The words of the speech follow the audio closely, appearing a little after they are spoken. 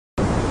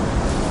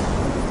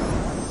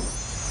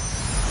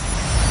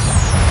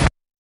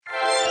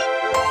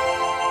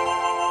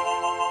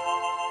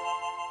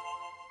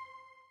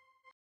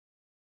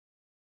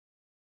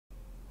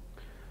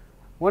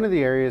One of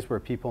the areas where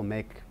people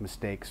make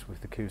mistakes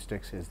with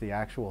acoustics is the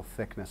actual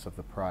thickness of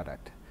the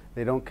product.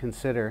 They don't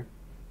consider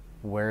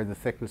where the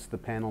thickness of the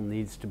panel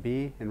needs to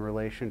be in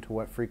relation to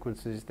what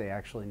frequencies they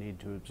actually need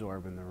to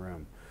absorb in the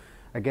room.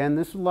 Again,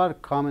 this is a lot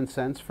of common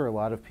sense for a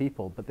lot of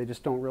people, but they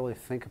just don't really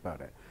think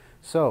about it.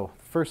 So,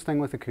 first thing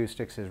with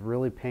acoustics is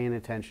really paying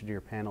attention to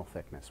your panel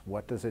thickness.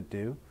 What does it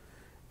do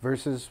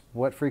versus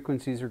what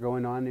frequencies are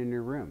going on in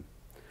your room?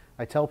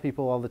 I tell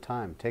people all the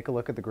time, take a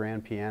look at the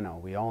grand piano.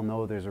 We all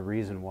know there's a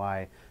reason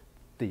why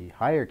the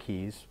higher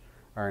keys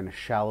are in a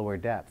shallower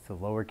depth. The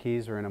lower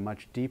keys are in a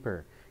much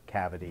deeper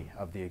cavity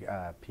of the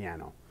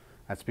piano.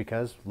 That's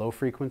because low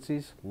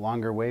frequencies,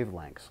 longer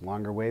wavelengths.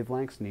 Longer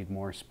wavelengths need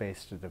more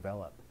space to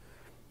develop.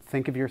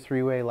 Think of your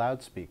three-way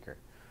loudspeaker.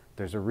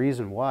 There's a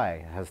reason why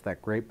it has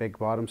that great big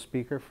bottom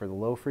speaker for the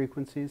low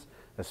frequencies,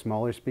 a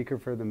smaller speaker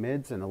for the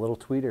mids, and a little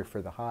tweeter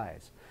for the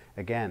highs.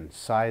 Again,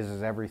 size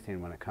is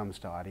everything when it comes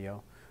to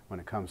audio. When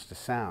it comes to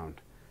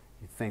sound,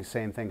 the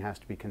same thing has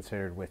to be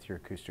considered with your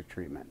acoustic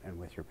treatment and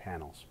with your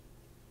panels.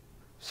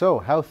 So,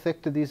 how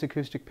thick do these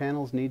acoustic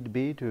panels need to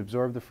be to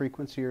absorb the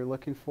frequency you're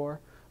looking for?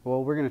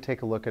 Well, we're going to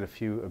take a look at a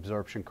few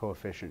absorption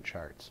coefficient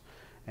charts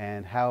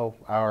and how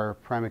our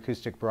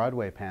Primacoustic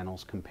Broadway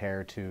panels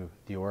compare to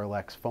the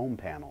Auralex foam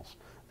panels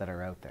that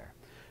are out there.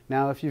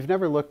 Now, if you've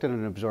never looked at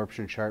an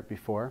absorption chart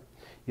before,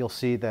 you'll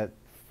see that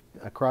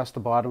across the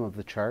bottom of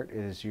the chart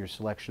is your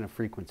selection of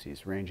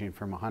frequencies ranging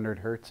from 100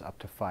 Hertz up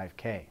to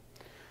 5K.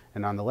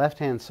 And on the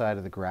left-hand side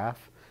of the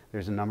graph,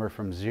 there's a number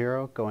from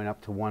 0 going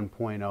up to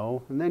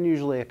 1.0, and then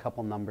usually a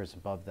couple numbers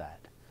above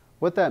that.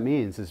 What that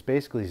means is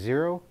basically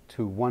 0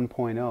 to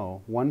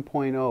 1.0.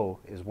 1.0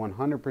 is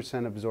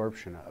 100%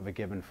 absorption of a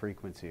given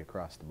frequency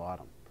across the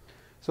bottom.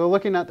 So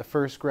looking at the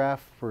first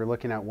graph, we're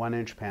looking at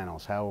 1-inch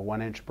panels, how a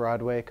 1-inch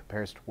Broadway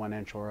compares to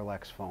 1-inch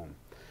Auralex foam.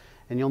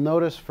 And you'll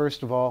notice,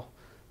 first of all,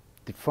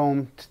 the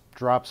foam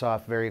drops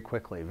off very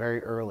quickly,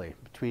 very early,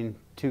 between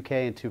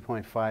 2K and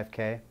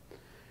 2.5K,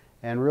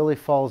 and really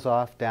falls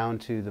off down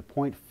to the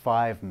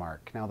 0.5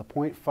 mark. Now the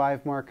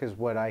 0.5 mark is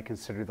what I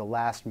consider the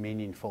last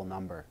meaningful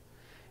number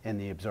in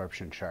the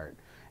absorption chart.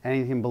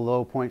 Anything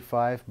below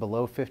 0.5,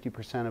 below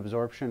 50%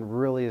 absorption,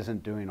 really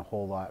isn't doing a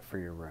whole lot for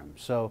your room.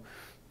 So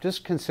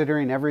just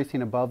considering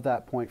everything above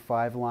that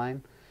 0.5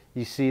 line,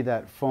 you see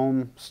that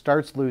foam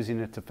starts losing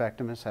its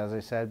effectiveness, as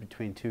I said,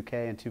 between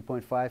 2K and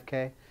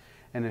 2.5K.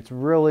 And it's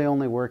really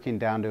only working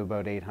down to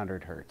about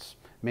 800 Hertz,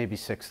 maybe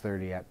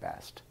 630 at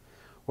best.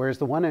 Whereas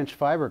the 1-inch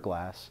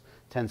fiberglass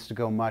tends to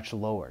go much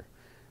lower.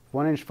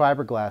 1-inch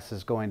fiberglass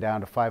is going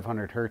down to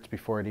 500 Hertz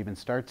before it even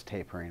starts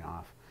tapering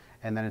off,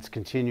 and then it's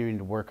continuing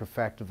to work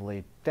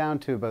effectively down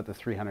to about the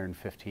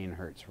 315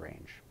 Hertz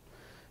range.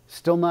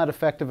 Still not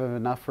effective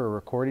enough for a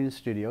recording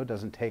studio,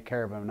 doesn't take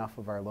care of enough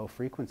of our low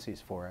frequencies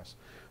for us,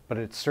 but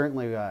it's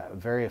certainly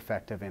very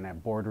effective in a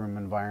boardroom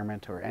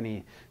environment or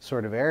any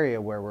sort of area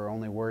where we're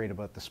only worried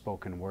about the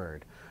spoken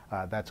word.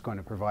 That's going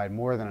to provide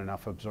more than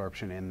enough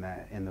absorption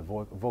in the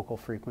vocal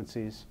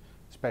frequencies,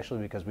 especially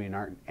because we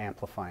aren't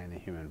amplifying the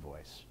human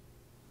voice.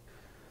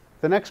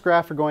 The next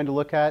graph we're going to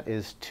look at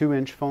is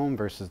 2-inch foam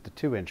versus the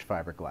 2-inch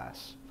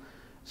fiberglass.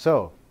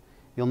 So,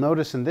 you'll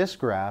notice in this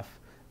graph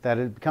that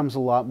it becomes a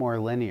lot more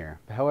linear.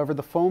 However,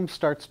 the foam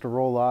starts to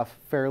roll off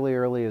fairly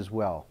early as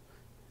well.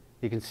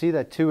 You can see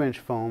that 2-inch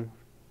foam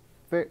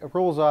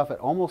rolls off at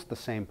almost the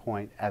same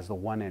point as the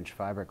 1-inch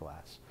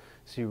fiberglass.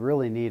 So you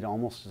really need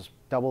almost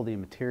double the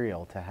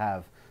material to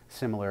have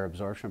similar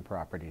absorption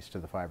properties to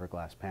the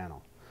fiberglass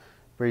panel.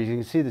 Where you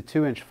can see the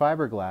 2-inch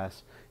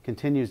fiberglass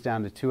continues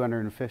down to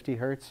 250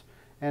 Hertz,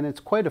 and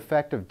it's quite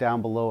effective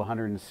down below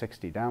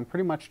 160, down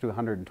pretty much to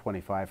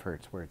 125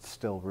 Hertz, where it's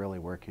still really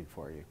working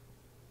for you.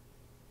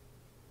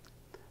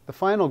 The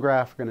final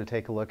graph we're going to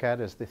take a look at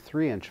is the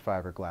 3-inch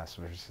fiberglass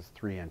versus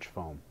 3-inch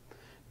foam.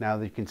 Now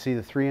you can see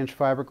the 3-inch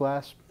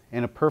fiberglass.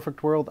 In a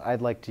perfect world,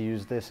 I'd like to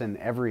use this in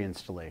every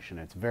installation.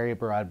 It's very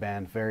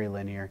broadband, very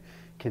linear,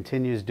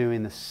 continues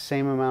doing the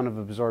same amount of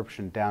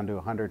absorption down to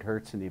 100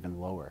 Hertz and even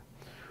lower.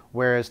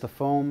 Whereas the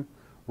foam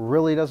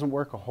really doesn't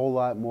work a whole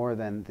lot more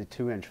than the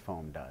 2-inch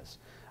foam does.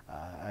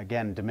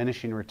 Again,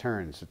 diminishing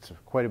returns. It's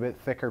quite a bit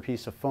thicker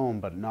piece of foam,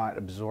 but not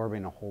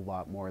absorbing a whole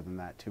lot more than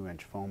that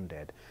 2-inch foam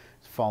did.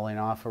 It's falling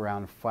off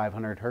around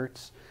 500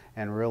 Hertz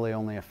and really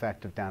only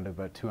effective down to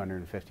about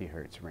 250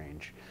 Hertz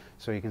range.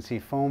 So you can see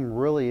foam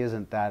really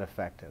isn't that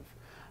effective.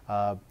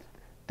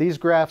 These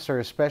graphs are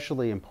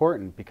especially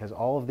important because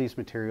all of these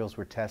materials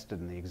were tested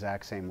in the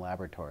exact same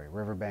laboratory,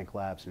 Riverbank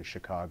Labs in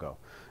Chicago.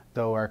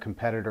 Though our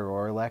competitor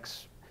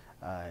Auralex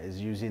is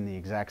using the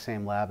exact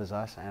same lab as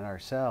us and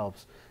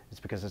ourselves, it's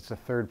because it's a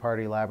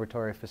third-party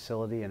laboratory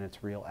facility and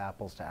it's real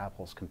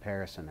apples-to-apples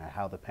comparison at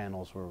how the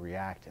panels will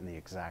react in the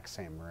exact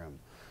same room.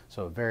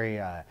 So a very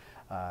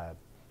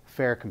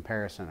fair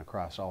comparison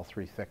across all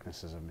three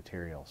thicknesses of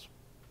materials.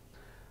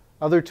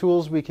 Other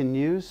tools we can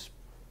use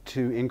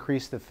to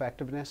increase the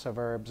effectiveness of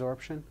our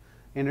absorption,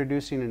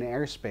 introducing an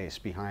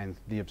airspace behind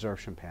the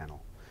absorption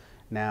panel.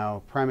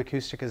 Now,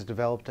 Primacoustic has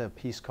developed a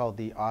piece called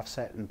the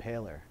offset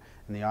impaler,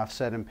 And the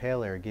offset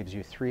impaler gives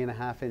you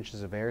 3.5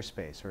 inches of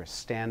airspace, or a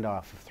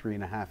standoff of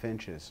 3.5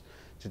 inches,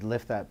 to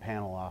lift that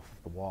panel off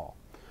of the wall.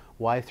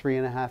 Why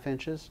 3.5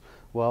 inches?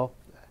 Well,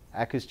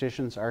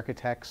 acousticians,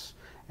 architects,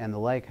 and the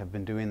like have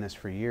been doing this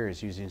for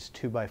years, using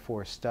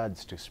 2x4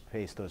 studs to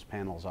space those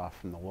panels off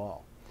from the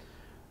wall.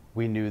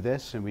 We knew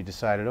this and we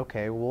decided,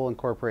 okay, we'll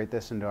incorporate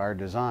this into our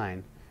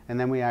design, and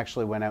then we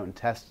actually went out and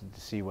tested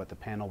to see what the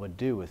panel would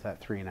do with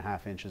that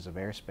 3.5 inches of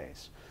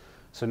airspace.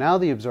 So now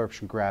the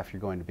absorption graph you're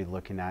going to be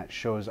looking at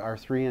shows our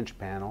 3-inch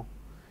panel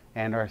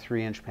and our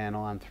 3-inch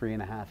panel on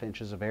 3.5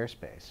 inches of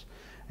airspace.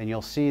 And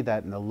you'll see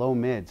that in the low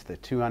mids, the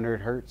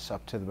 200 hertz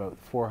up to about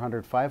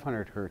 400,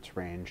 500 hertz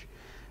range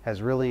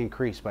has really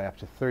increased by up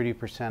to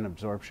 30%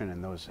 absorption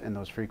in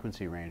those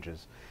frequency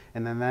ranges.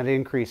 And then that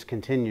increase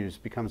continues,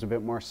 becomes a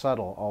bit more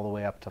subtle all the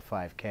way up to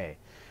 5K.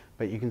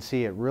 But you can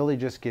see it really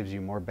just gives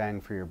you more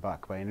bang for your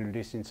buck. By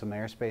introducing some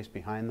airspace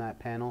behind that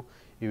panel,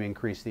 you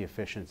increase the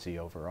efficiency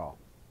overall.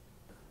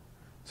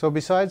 So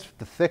besides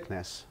the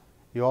thickness,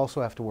 you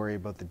also have to worry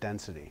about the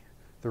density.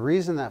 The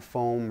reason that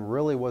foam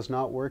really was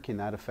not working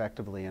that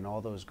effectively in all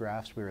those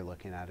graphs we were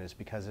looking at is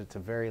because it's a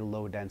very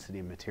low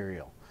density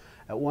material.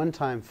 At one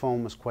time,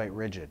 foam was quite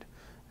rigid.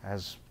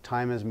 As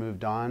time has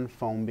moved on,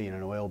 foam being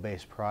an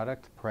oil-based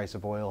product, the price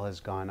of oil has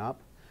gone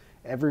up.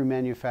 Every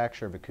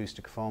manufacturer of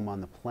acoustic foam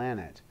on the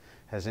planet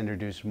has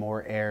introduced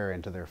more air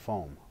into their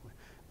foam,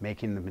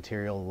 making the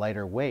material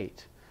lighter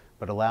weight,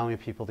 but allowing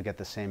people to get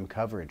the same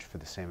coverage for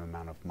the same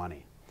amount of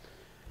money.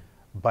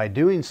 By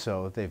doing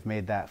so, they've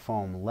made that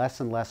foam less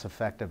and less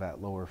effective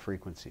at lower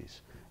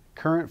frequencies.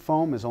 Current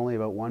foam is only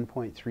about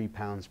 1.3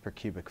 pounds per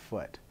cubic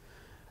foot.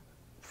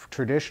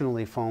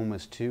 Traditionally, foam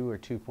was 2 or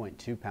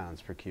 2.2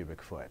 pounds per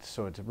cubic foot,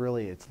 so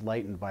it's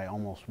lightened by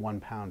almost 1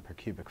 pound per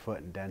cubic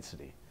foot in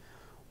density.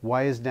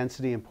 Why is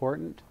density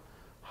important?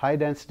 High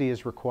density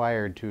is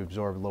required to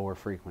absorb lower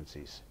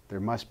frequencies. There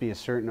must be a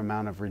certain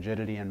amount of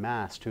rigidity and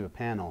mass to a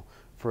panel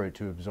for it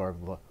to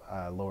absorb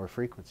lower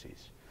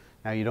frequencies.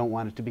 Now, you don't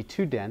want it to be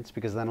too dense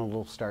because then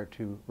it'll start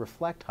to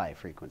reflect high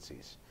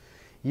frequencies.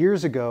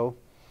 Years ago,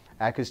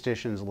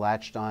 acousticians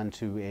latched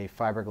onto a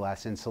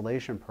fiberglass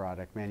insulation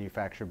product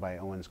manufactured by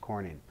Owens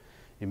Corning.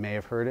 You may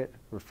have heard it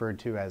referred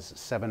to as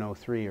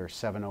 703 or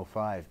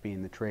 705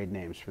 being the trade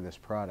names for this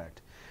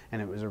product.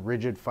 And it was a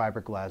rigid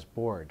fiberglass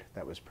board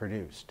that was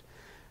produced.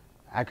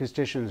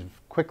 Acousticians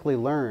quickly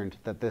learned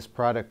that this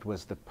product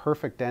was the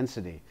perfect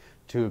density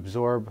to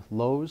absorb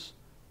lows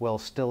while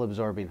still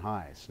absorbing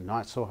highs.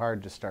 Not so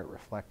hard to start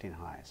reflecting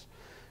highs.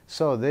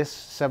 So this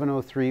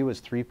 703 was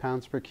 3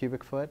 pounds per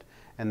cubic foot,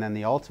 and then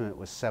the ultimate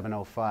was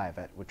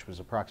 705, which was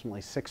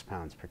approximately 6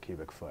 pounds per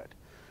cubic foot.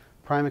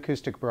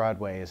 Primacoustic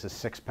Broadway is a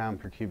 6 pound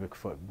per cubic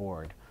foot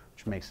board,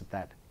 which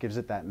gives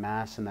it that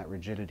mass and that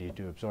rigidity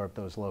to absorb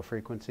those low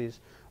frequencies,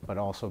 but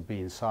also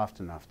being soft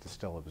enough to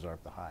still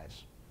absorb the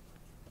highs.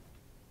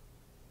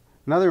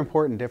 Another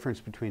important difference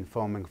between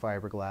foam and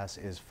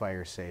fiberglass is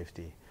fire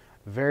safety.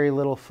 Very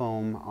little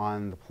foam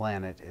on the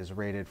planet is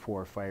rated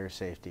for fire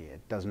safety.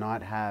 It does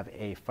not have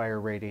a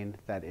fire rating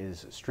that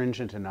is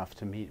stringent enough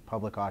to meet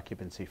public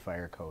occupancy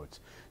fire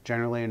codes.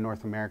 Generally in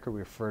North America,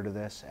 we refer to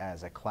this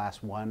as a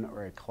Class 1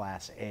 or a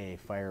Class A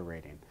fire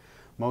rating.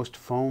 Most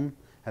foam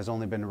has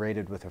only been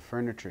rated with a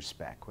furniture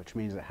spec, which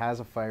means it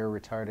has a fire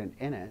retardant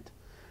in it,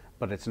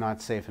 but it's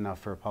not safe enough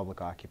for a public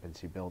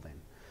occupancy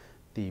building.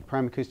 The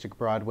Primacoustic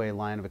Broadway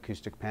line of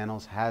acoustic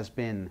panels has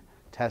been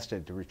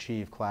tested to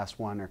achieve Class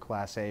 1 or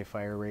Class A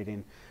fire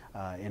rating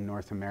in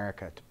North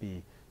America to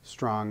be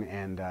strong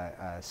and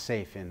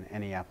safe in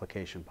any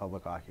application,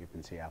 public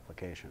occupancy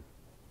application.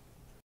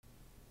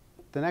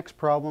 The next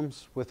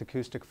problems with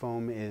acoustic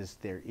foam is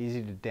they're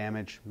easy to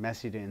damage,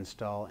 messy to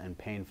install, and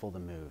painful to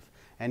move.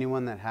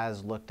 Anyone that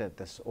has looked at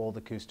this old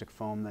acoustic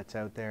foam that's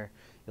out there,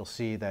 you'll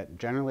see that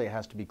generally it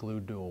has to be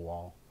glued to a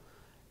wall.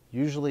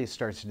 Usually it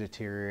starts to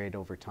deteriorate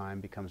over time,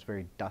 becomes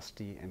very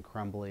dusty and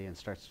crumbly, and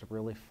starts to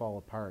really fall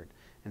apart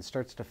and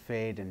starts to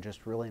fade and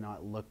just really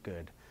not look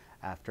good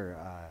after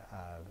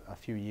a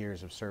few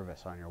years of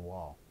service on your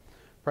wall.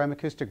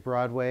 Primacoustic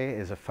Broadway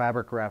is a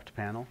fabric wrapped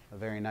panel, a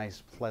very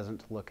nice, pleasant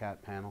to look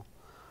at panel.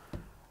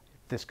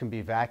 This can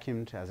be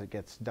vacuumed as it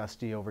gets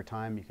dusty over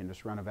time. You can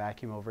just run a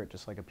vacuum over it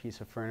just like a piece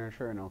of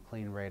furniture and it'll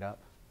clean right up.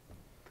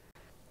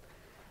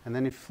 And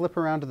then if you flip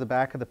around to the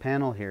back of the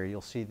panel here,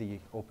 you'll see the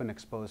open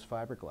exposed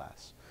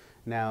fiberglass.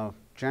 Now,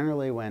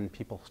 generally when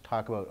people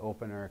talk about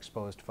open or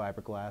exposed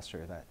fiberglass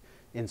or that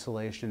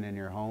insulation in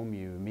your home,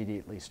 you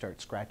immediately start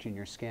scratching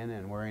your skin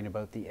and worrying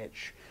about the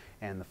itch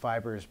and the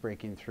fibers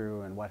breaking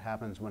through and what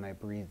happens when I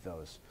breathe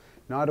those.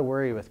 Not to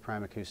worry with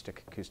Primacoustic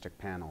acoustic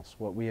panels.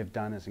 What we have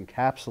done is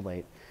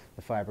encapsulate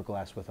the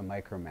fiberglass with a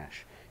micro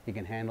mesh. You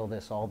can handle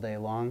this all day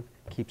long,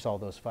 keeps all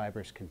those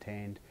fibers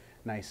contained,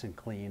 nice and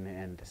clean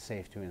and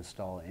safe to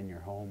install in your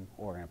home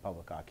or in a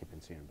public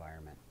occupancy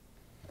environment.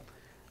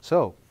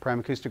 So,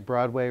 Primacoustic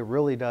Broadway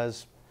really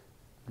does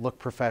look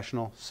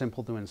professional,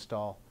 simple to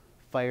install,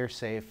 fire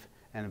safe,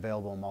 and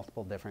available in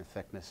multiple different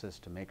thicknesses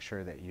to make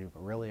sure that you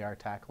really are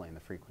tackling the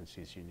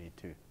frequencies you need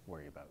to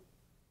worry about.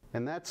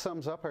 And that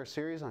sums up our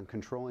series on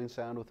controlling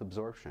sound with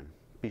absorption.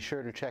 Be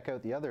sure to check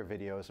out the other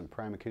videos in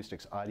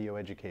Primacoustic's audio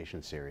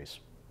education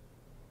series.